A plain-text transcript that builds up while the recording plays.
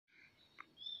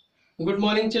Good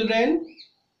morning, children.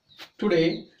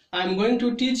 Today I am going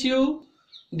to teach you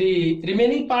the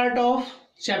remaining part of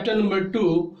chapter number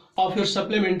 2 of your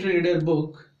supplementary reader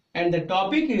book, and the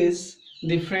topic is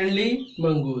the friendly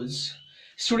mongoose.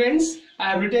 Students,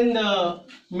 I have written the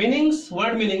meanings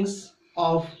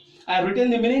of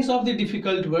the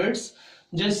difficult words.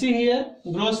 Just see here.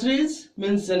 Groceries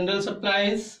means general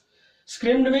supplies.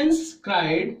 Screamed means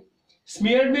cried.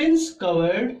 Smeared means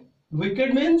covered.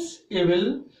 Wicked means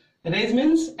evil. Rage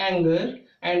means anger,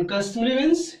 and customary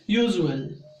means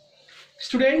usual.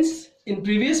 Students, in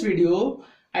previous video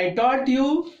I taught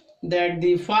you that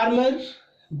the farmer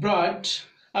brought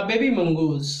a baby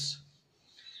mongoose.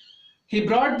 He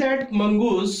brought that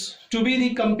mongoose to be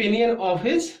the companion of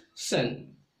his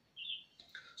son.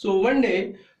 So one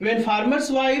day when farmer's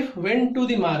wife went to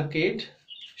the market,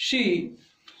 she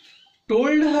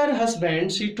told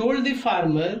the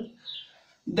farmer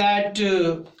that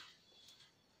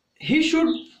he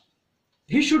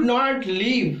should not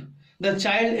leave the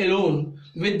child alone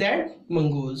with that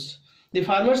mongoose. The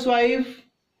farmer's wife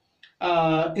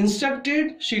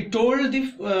she told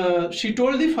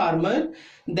the farmer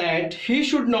that he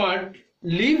should not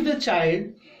leave the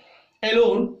child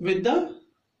alone with the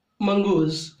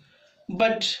mongoose.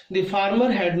 But the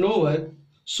farmer had no work,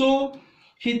 so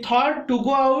he thought to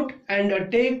go out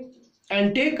and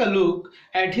take a look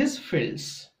at his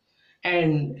fields.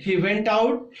 And he went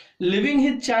out, leaving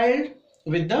his child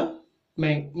with the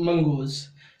mongoose.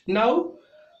 Now,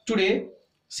 today,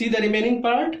 see the remaining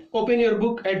part. Open your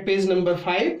book at page number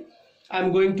 5. I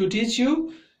am going to teach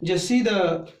you. Just see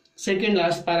the second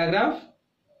last paragraph.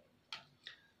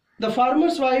 The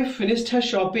farmer's wife finished her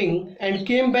shopping and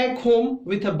came back home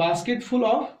with a basket full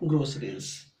of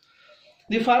groceries.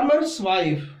 The farmer's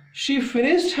wife, she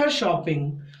finished her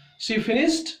shopping.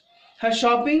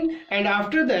 And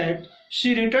after that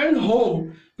she returned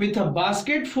home with a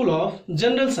basket full of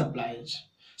general supplies.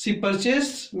 She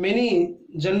purchased many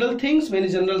general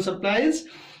supplies,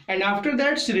 and after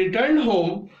that she returned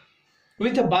home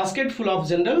with a basket full of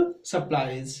general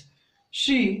supplies.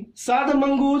 She saw the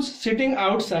mongoose sitting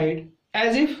outside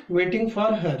as if waiting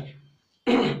for her.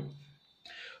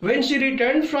 When she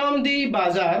returned from the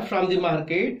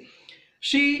market,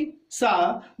 she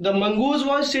saw the mongoose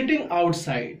was sitting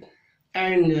outside,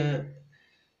 and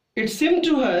it seemed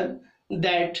to her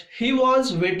that he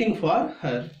was waiting for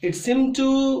her. It seemed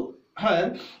to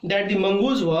her that the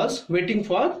mongoose was waiting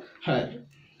for her.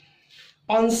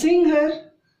 On seeing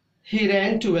her, he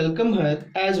ran to welcome her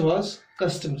as was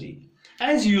customary.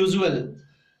 As usual,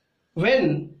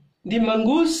 when the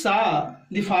mongoose saw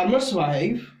the farmer's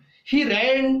wife, he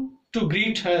ran to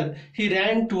greet her. He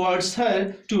ran towards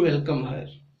her to welcome her.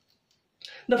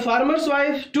 The farmer's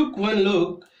wife took one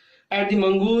look at the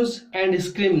mongoose and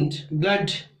screamed,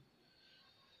 "Blood!"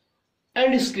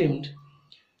 and screamed.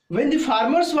 When the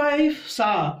farmer's wife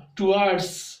saw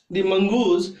towards the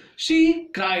mongoose, she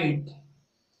cried.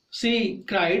 She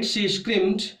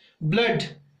screamed,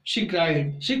 "Blood!" She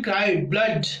cried,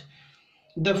 "Blood!"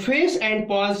 The face and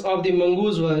paws of the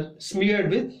mongoose were smeared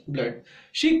with blood.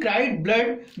 She cried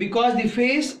blood because the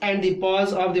face and the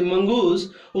paws of the mongoose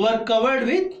were covered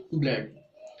with blood.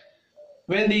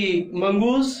 When the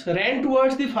mongoose ran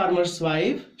towards the farmer's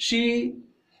wife, she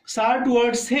saw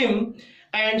towards him,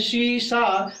 and she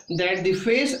saw that the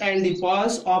face and the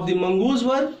paws of the mongoose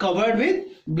were covered with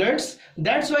bloods.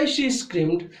 That's why she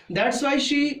screamed. That's why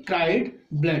she cried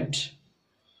blood.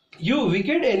 "You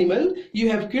wicked animal, you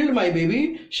have killed my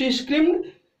baby," she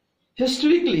screamed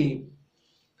hysterically.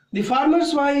 The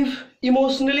farmer's wife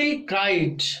emotionally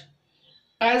cried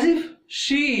as if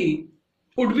she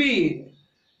would be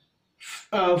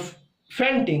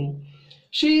fainting.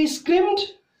 She screamed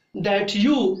that,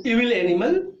 "You evil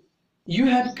animal, you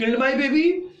have killed my baby."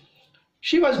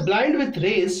 She was blind with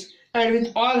rage, and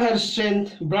with all her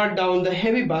strength brought down the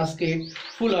heavy basket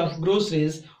full of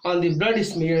groceries on the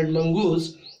blood-smeared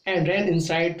mongoose and ran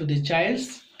inside to the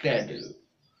child's cradle.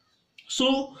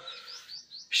 So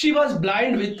she was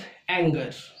blind with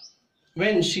anger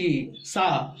when she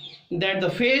saw that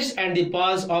the face and the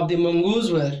paws of the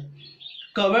mongoose were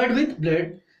covered with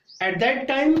blood. At that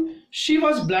time she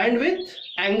was blind with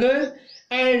anger,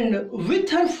 and with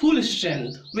her full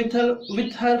strength, with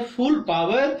her full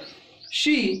power,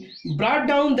 she brought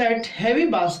down that heavy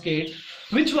basket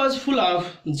which was full of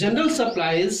general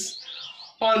supplies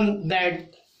on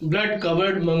that blood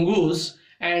covered mongoose,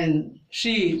 and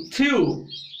she threw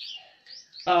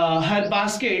her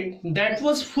basket that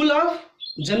was full of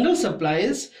general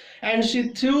supplies, and she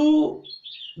threw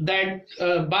that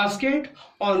basket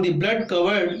on the blood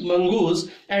covered mongoose,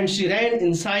 and she ran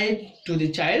inside to the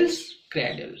child's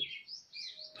cradle.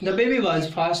 The baby was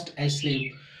fast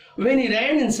asleep. When he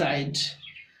ran inside,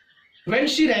 when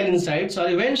she ran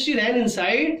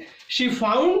inside, she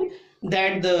found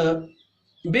that the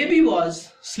baby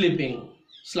was sleeping.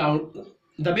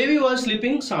 The baby was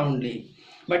sleeping soundly,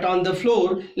 but on the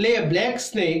floor lay a black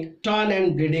snake, torn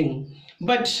and bleeding.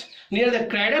 But near the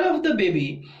cradle of the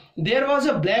baby, there was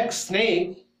a black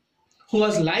snake who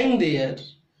was lying there,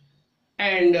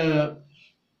 and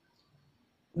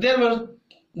there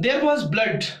was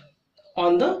blood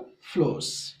on the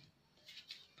floors.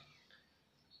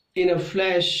 In a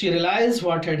flash, she realized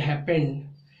what had happened.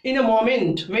 In a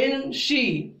moment, when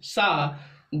she saw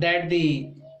that the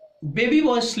baby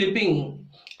was sleeping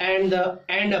and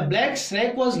a black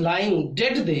snake was lying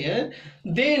dead there,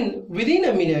 then within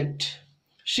a minute,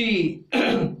 she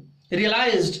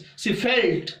realized, she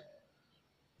felt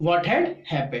what had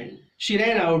happened. She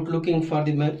ran out looking for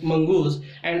the mongoose,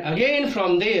 and again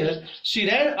from there, she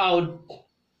ran out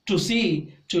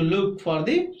to look for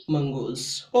the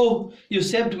mongoose. "Oh, you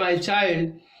saved my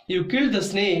child. You killed the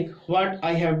snake. What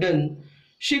I have done,"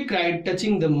 she cried,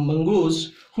 touching the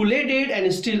mongoose, who lay dead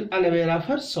and still unaware of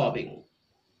her sobbing.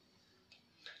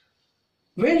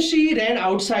 When she ran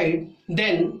outside,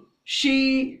 then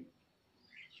she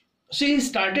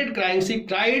started crying. She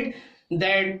cried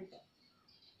that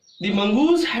the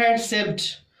mongoose had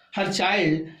saved her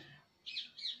child.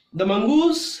 The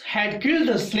mongoose had killed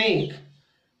the snake.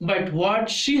 But what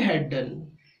she had done,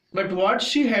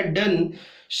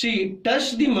 she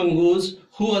touched the mongoose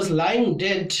who was lying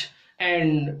dead,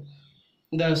 and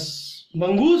the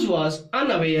mongoose was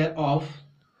unaware of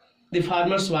the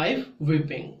farmer's wife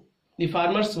weeping, the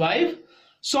farmer's wife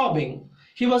sobbing.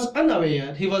 He was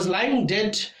unaware, he was lying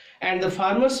dead, and the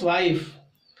farmer's wife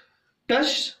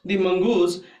touched the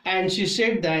mongoose, and she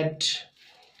said that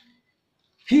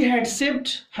he had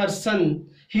saved her son,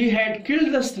 he had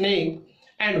killed the snake,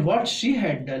 and what she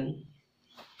had done.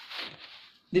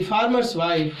 The farmer's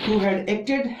wife, who had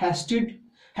acted hastily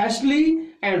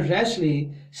and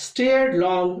rashly, stared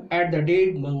long at the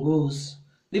dead mongoose.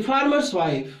 The farmer's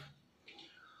wife,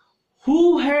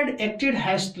 who had acted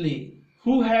hastily,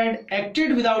 who had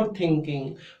acted without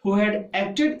thinking, who had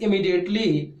acted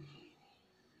immediately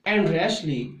and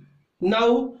rashly,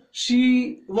 now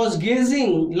she was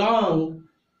gazing long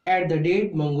at the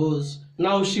dead mongoose.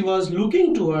 Now she was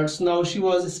looking towards, now she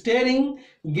was staring,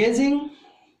 gazing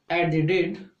at the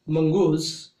dead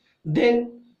mongoose.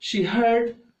 Then she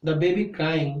heard the baby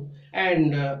crying,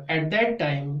 and at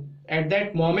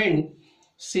that moment,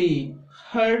 she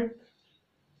heard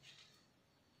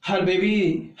her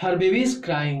baby's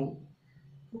crying.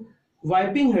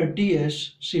 Wiping her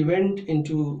tears, she went in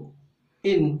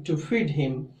to feed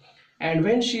him, and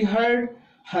when she heard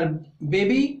her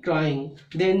baby crying,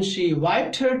 then she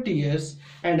wiped her tears,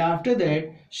 and after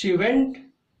that she went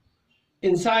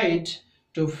inside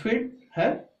to feed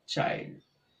her child.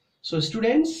 So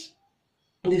students,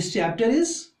 this chapter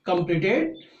is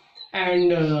completed,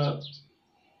 and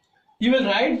you will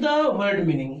write the word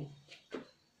meaning.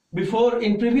 Before,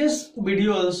 in previous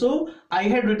video also, I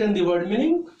had written the word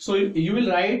meaning, so you will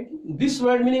write this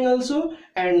word meaning also,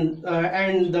 and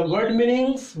the word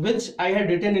meanings which I had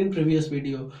written in previous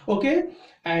video. Okay,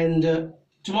 and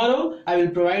tomorrow I will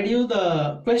provide you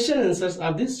the question answers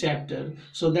of this chapter.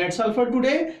 So that's all for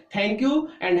today. Thank you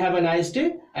and have a nice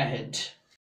day ahead.